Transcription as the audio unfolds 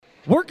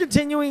We're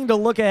continuing to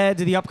look ahead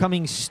to the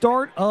upcoming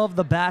start of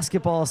the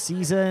basketball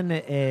season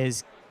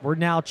as we're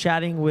now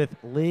chatting with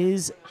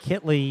Liz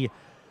Kitley,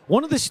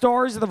 one of the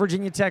stars of the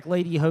Virginia Tech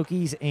Lady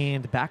Hokies,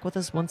 and back with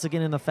us once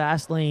again in the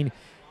fast lane.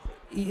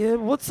 Yeah,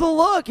 what's the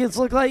look? It's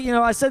look like,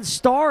 I said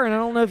star, and I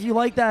don't know if you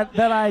like that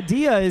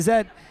idea. Is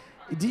that,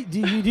 do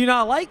you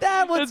not like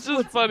that? It's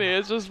just funny.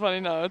 It's just funny.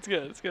 No, it's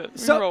good. It's good. We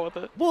So- can roll with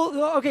it.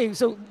 Well, okay,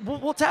 so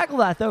we'll tackle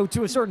that, though,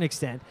 to a certain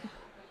extent.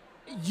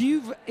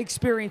 You've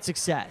experienced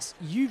success.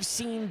 You've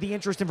seen the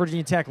interest in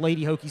Virginia Tech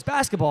Lady Hokies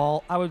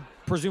basketball. I would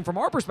presume from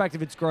our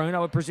perspective it's grown. I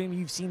would presume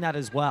you've seen that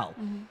as well.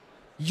 Mm-hmm.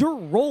 Your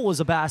role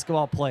as a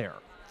basketball player,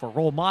 for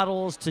role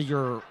models to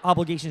your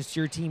obligations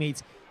to your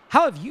teammates,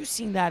 how have you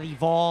seen that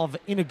evolve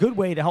in a good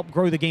way to help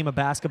grow the game of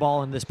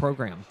basketball in this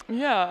program?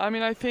 Yeah, I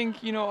mean, I think,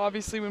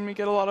 obviously when we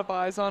get a lot of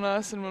eyes on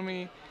us and when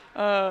we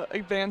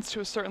advance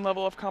to a certain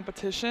level of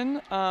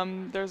competition,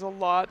 there's a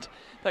lot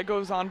that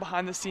goes on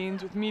behind the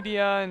scenes with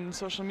media and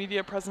social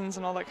media presence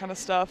and all that kind of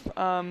stuff.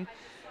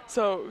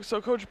 So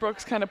Coach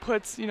Brooks kind of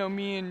puts,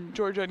 me and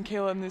Georgia and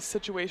Kayla in this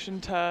situation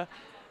to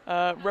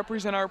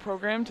represent our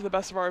program to the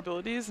best of our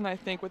abilities, and I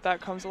think with that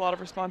comes a lot of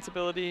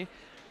responsibility.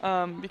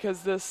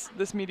 Because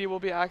this media will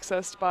be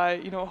accessed by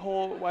a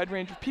whole wide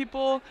range of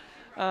people,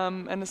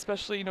 and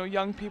especially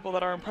young people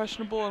that are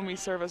impressionable, and we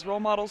serve as role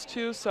models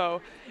too.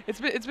 So it's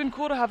been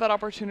cool to have that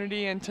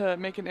opportunity and to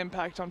make an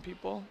impact on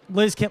people.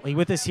 Liz Kitley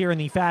with us here in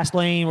the fast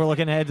lane. We're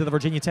looking ahead to the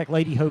Virginia Tech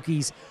Lady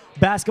Hokies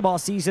basketball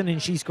season, and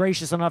she's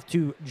gracious enough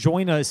to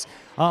join us.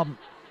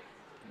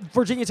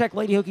 Virginia Tech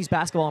Lady Hokies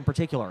basketball in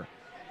particular.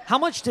 How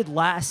much did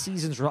last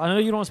season's? I know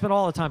you don't spend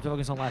all the time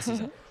focusing on last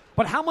season,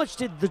 but how much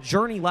did the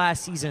journey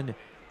last season,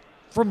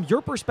 from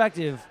your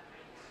perspective,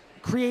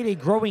 create a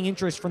growing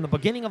interest from the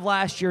beginning of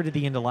last year to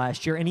the end of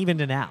last year and even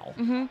to now?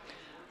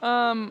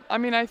 Mm-hmm. I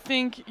mean, I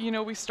think,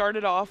 we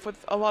started off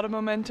with a lot of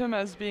momentum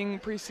as being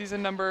preseason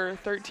number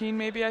 13,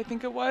 maybe I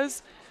think it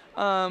was.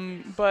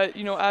 But,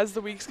 as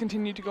the weeks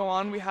continued to go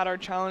on, we had our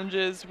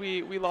challenges.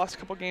 We lost a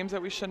couple games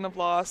that we shouldn't have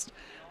lost.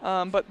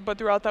 But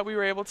throughout that, we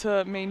were able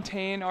to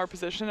maintain our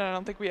position, and I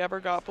don't think we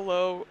ever got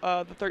below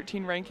the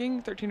 13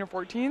 ranking, 13 or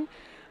 14.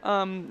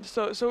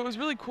 So it was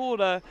really cool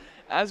to,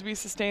 as we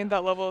sustained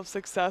that level of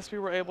success, we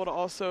were able to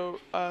also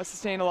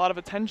sustain a lot of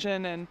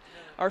attention, and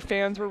our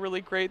fans were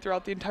really great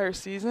throughout the entire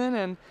season,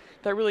 and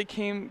that really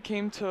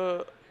came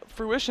to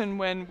fruition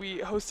when we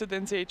hosted the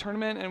NCAA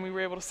tournament and we were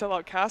able to sell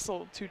out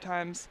Castle 2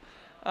 times.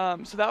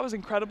 So that was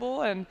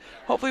incredible, and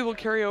hopefully we'll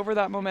carry over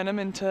that momentum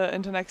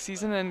into next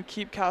season and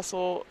keep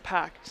Castle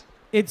packed.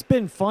 It's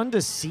been fun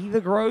to see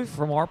the growth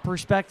from our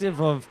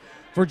perspective of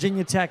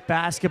Virginia Tech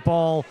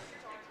basketball.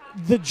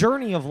 The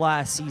journey of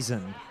last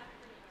season,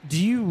 do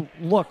you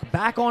look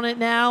back on it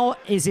now?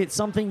 Is it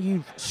something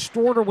you've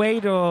stored away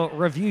to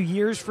review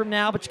years from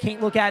now, but you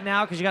can't look at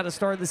now because you got to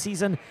start the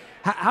season?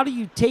 How do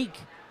you take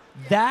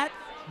that,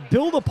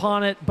 build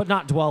upon it, but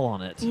not dwell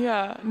on it?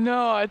 Yeah,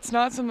 no, it's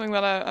not something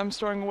that I'm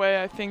storing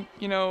away. I think,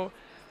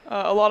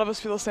 a lot of us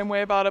feel the same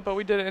way about it, but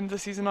we did end the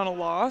season on a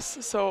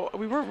loss, so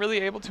we weren't really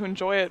able to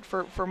enjoy it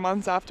for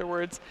months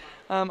afterwards.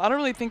 I don't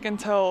really think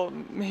until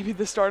maybe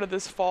the start of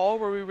this fall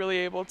were we really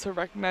able to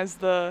recognize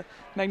the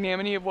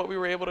magnanimity of what we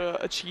were able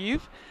to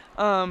achieve.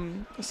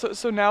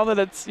 So now that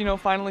it's,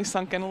 finally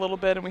sunk in a little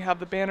bit and we have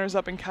the banners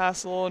up in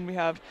Castle and we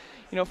have,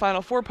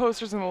 Final Four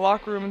posters in the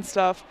locker room and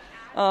stuff,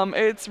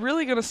 it's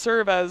really going to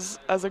serve as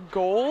a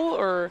goal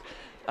or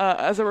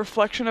as a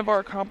reflection of our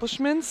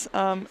accomplishments.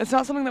 It's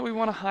not something that we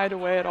want to hide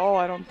away at all,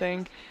 I don't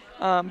think.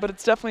 But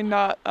it's definitely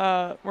not,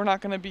 we're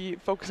not going to be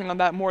focusing on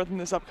that more than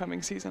this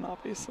upcoming season,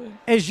 obviously.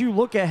 As you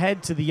look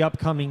ahead to the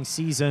upcoming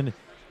season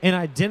and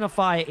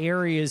identify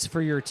areas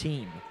for your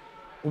team,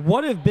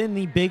 what have been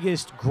the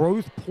biggest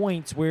growth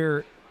points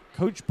where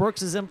Coach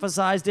Brooks has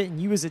emphasized it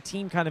and you as a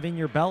team kind of in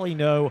your belly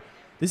know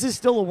this is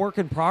still a work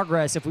in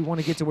progress if we want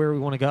to get to where we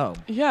want to go?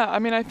 Yeah, I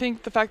mean, I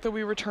think the fact that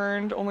we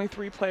returned only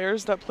 3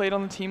 players that played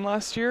on the team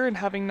last year and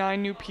having 9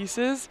 new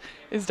pieces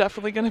is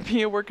definitely going to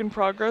be a work in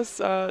progress.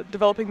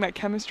 Developing that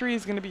chemistry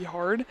is going to be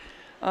hard,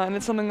 and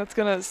it's something that's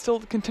going to still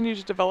continue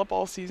to develop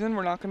all season.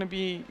 We're not going to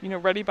be,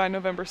 ready by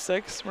November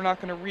 6th. We're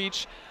not going to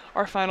reach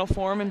our final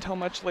form until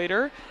much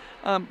later.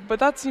 But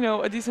that's,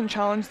 a decent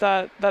challenge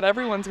that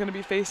everyone's going to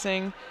be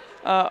facing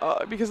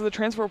because of the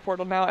transfer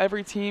portal. Now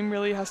every team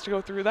really has to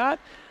go through that.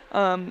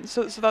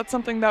 So that's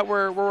something that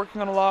we're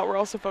working on a lot. We're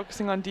also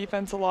focusing on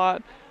defense a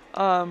lot.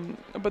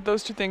 But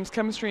those 2 things,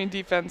 chemistry and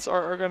defense,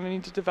 are going to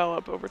need to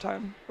develop over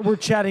time. We're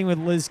chatting with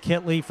Liz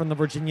Kitley from the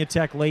Virginia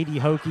Tech Lady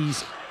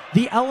Hokies.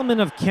 The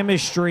element of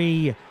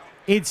chemistry,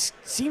 it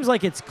seems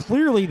like it's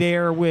clearly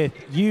there with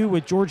you,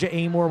 with Georgia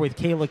Amor, with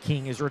Kayla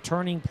King as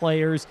returning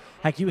players.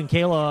 Heck, you and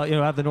Kayla,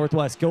 have the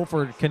Northwest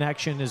Guilford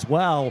connection as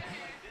well.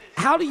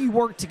 How do you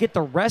work to get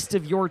the rest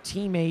of your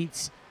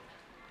teammates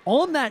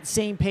on that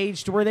same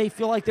page to where they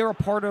feel like they're a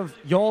part of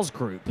y'all's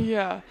group?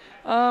 Yeah.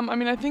 I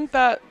mean, I think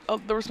that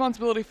the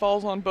responsibility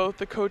falls on both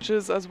the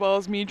coaches as well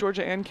as me,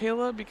 Georgia, and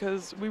Kayla,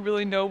 because we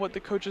really know what the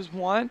coaches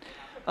want.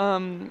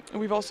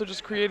 We've also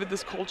just created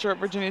this culture at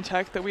Virginia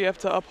Tech that we have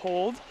to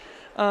uphold.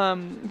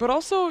 But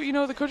also,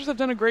 the coaches have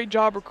done a great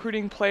job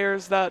recruiting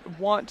players that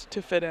want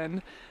to fit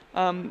in.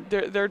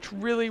 They're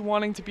really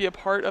wanting to be a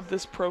part of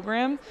this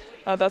program.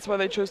 That's why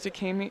they chose to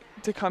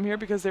come here,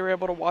 because they were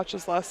able to watch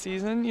us last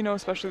season,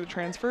 especially the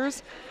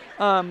transfers.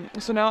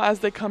 So now as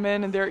they come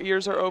in and their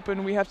ears are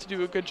open, we have to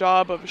do a good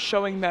job of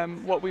showing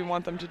them what we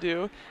want them to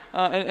do,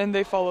 and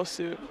they follow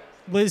suit.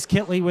 Liz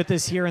Kitley with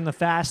us here in the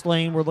Fast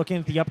Lane. We're looking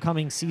at the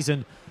upcoming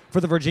season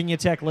for the Virginia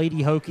Tech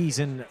Lady Hokies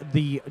and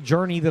the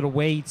journey that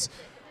awaits.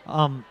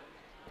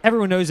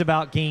 Everyone knows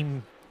about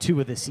Game 2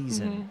 of the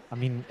season. Mm-hmm. I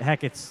mean,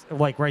 heck, it's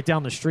like right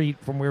down the street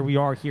from where we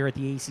are here at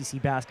the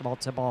ACC basketball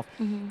tip-off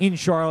in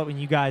Charlotte when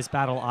you guys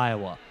battle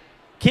Iowa.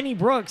 Kenny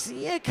Brooks,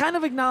 kind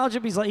of acknowledged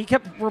it. He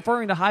kept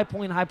referring to high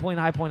point.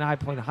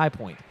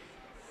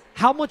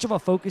 How much of a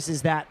focus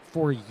is that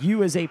for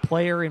you as a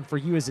player and for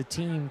you as a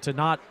team to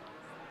not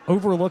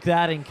overlook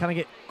that and kind of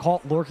get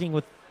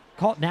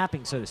caught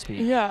napping, so to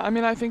speak? Yeah, I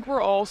mean, I think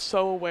we're all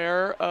so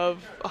aware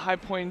of high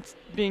points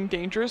being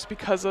dangerous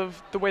because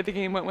of the way the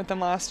game went with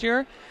them last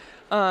year.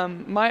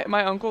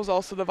 My uncle's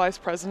also the vice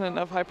president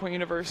of High Point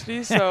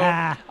University, so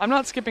I'm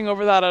not skipping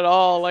over that at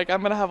all. Like,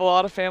 I'm going to have a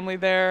lot of family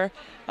there.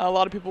 A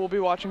lot of people will be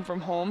watching from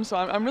home, so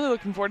I'm really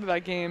looking forward to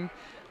that game.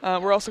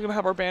 We're also going to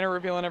have our banner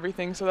reveal and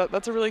everything, so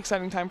that's a really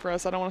exciting time for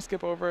us. I don't want to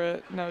skip over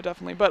it. No,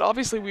 definitely. But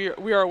obviously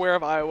we are aware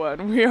of Iowa,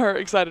 and we are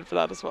excited for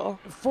that as well.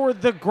 For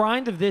the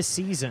grind of this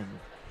season,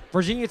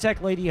 Virginia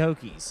Tech Lady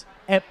Hokies,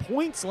 at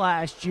points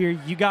last year,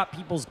 you got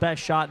people's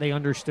best shot. They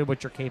understood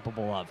what you're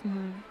capable of.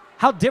 Mm-hmm.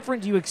 How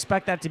different do you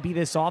expect that to be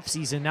this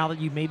offseason now that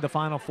you've made the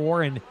Final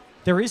Four and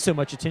there is so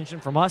much attention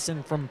from us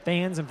and from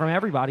fans and from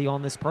everybody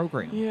on this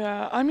program?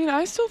 Yeah, I mean,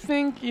 I still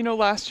think,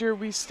 last year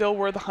we still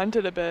were the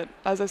hunted a bit.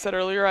 As I said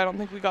earlier, I don't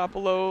think we got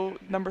below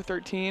number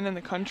 13 in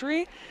the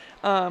country.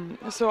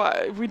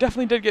 So we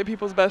definitely did get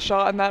people's best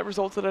shot, and that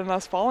resulted in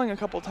us falling a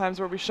couple times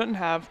where we shouldn't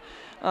have.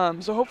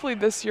 So hopefully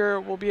this year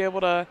we'll be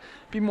able to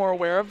be more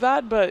aware of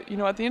that. But,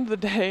 at the end of the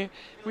day,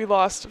 we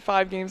lost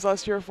 5 games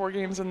last year, 4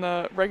 games in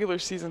the regular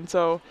season.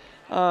 So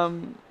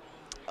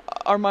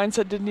our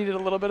mindset did need a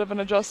little bit of an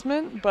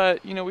adjustment,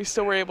 but, we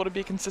still were able to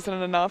be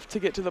consistent enough to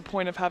get to the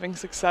point of having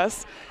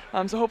success.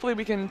 So hopefully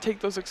we can take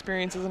those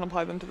experiences and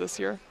apply them to this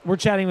year. We're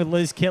chatting with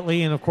Liz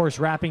Kitley and, of course,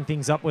 wrapping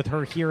things up with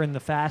her here in the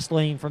Fast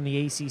Lane from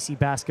the ACC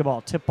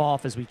basketball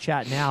tip-off as we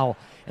chat now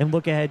and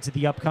look ahead to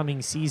the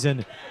upcoming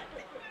season.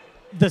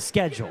 The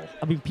schedule.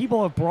 I mean,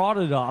 people have brought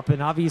it up,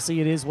 and obviously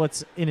it is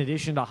what's in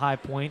addition to High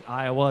Point,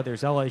 Iowa,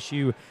 there's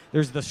LSU,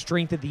 there's the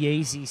strength of the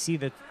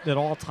ACC that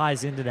all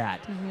ties into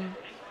that. Mm-hmm.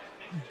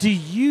 Do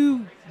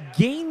you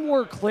gain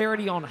more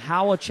clarity on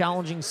how a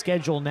challenging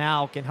schedule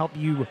now can help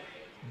you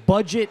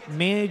budget,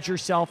 manage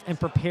yourself, and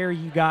prepare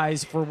you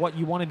guys for what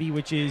you want to be,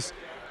 which is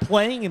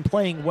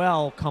playing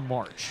well come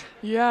March?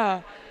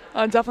 Yeah.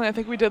 Definitely. I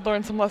think we did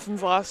learn some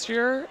lessons last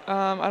year.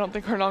 I don't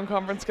think our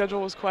non-conference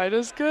schedule was quite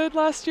as good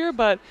last year,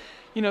 but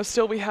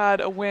still we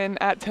had a win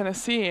at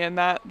Tennessee, and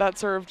that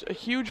served a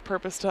huge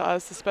purpose to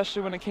us,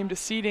 especially when it came to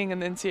seeding in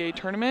the NCAA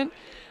tournament.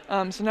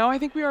 So now I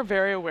think we are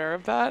very aware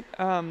of that.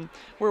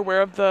 We're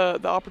aware of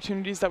the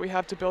opportunities that we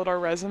have to build our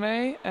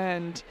resume,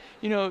 and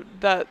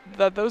that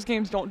those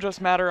games don't just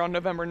matter on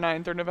November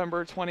 9th or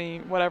November 20,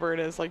 whatever it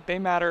is. Like, they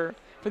matter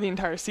for the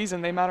entire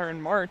season. They matter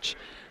in March.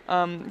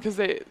 Because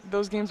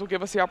those games will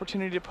give us the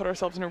opportunity to put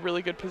ourselves in a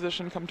really good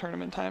position come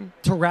tournament time.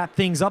 To wrap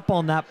things up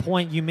on that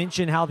point, you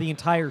mentioned how the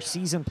entire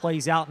season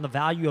plays out and the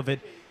value of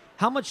it.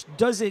 How much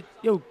does it,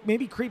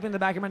 maybe creep in the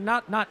back of your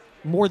mind, not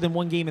more than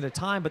one game at a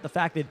time, but the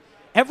fact that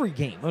every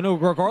game,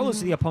 regardless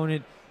of the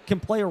opponent,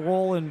 can play a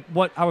role in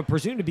what I would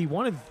presume to be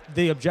one of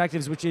the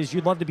objectives, which is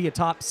you'd love to be a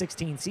top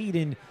 16 seed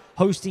in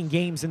hosting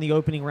games in the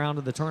opening round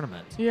of the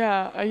tournament.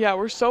 Yeah,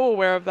 we're so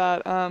aware of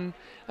that.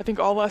 I think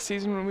all last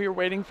season when we were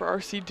waiting for our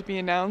seed to be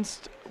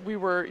announced, we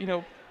were,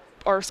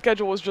 our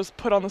schedule was just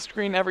put on the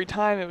screen every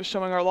time. It was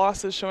showing our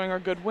losses, showing our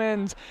good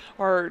wins,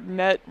 our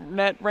net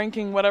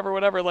ranking,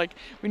 whatever. Like,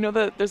 we know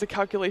that there's a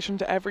calculation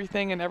to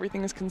everything, and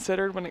everything is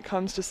considered when it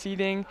comes to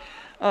seeding.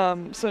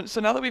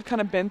 So now that we've kind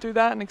of been through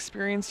that and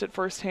experienced it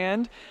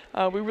firsthand,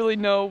 we really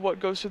know what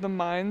goes through the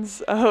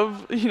minds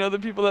of the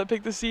people that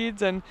pick the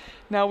seeds, and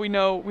now we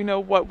know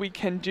what we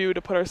can do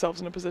to put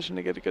ourselves in a position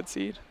to get a good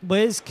seed.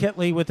 Liz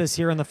Kitley with us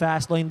here in the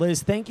Fast Lane.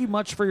 Liz, thank you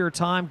much for your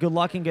time. Good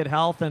luck and good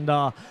health, and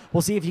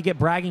we'll see if you get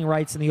bragging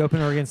rights in the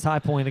opener against High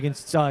Point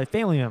against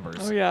family members.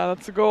 Oh yeah,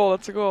 that's a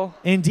goal.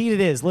 Indeed, it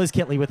is. Liz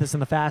Kitley with us in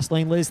the Fast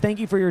Lane. Liz, thank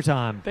you for your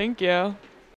time. Thank you.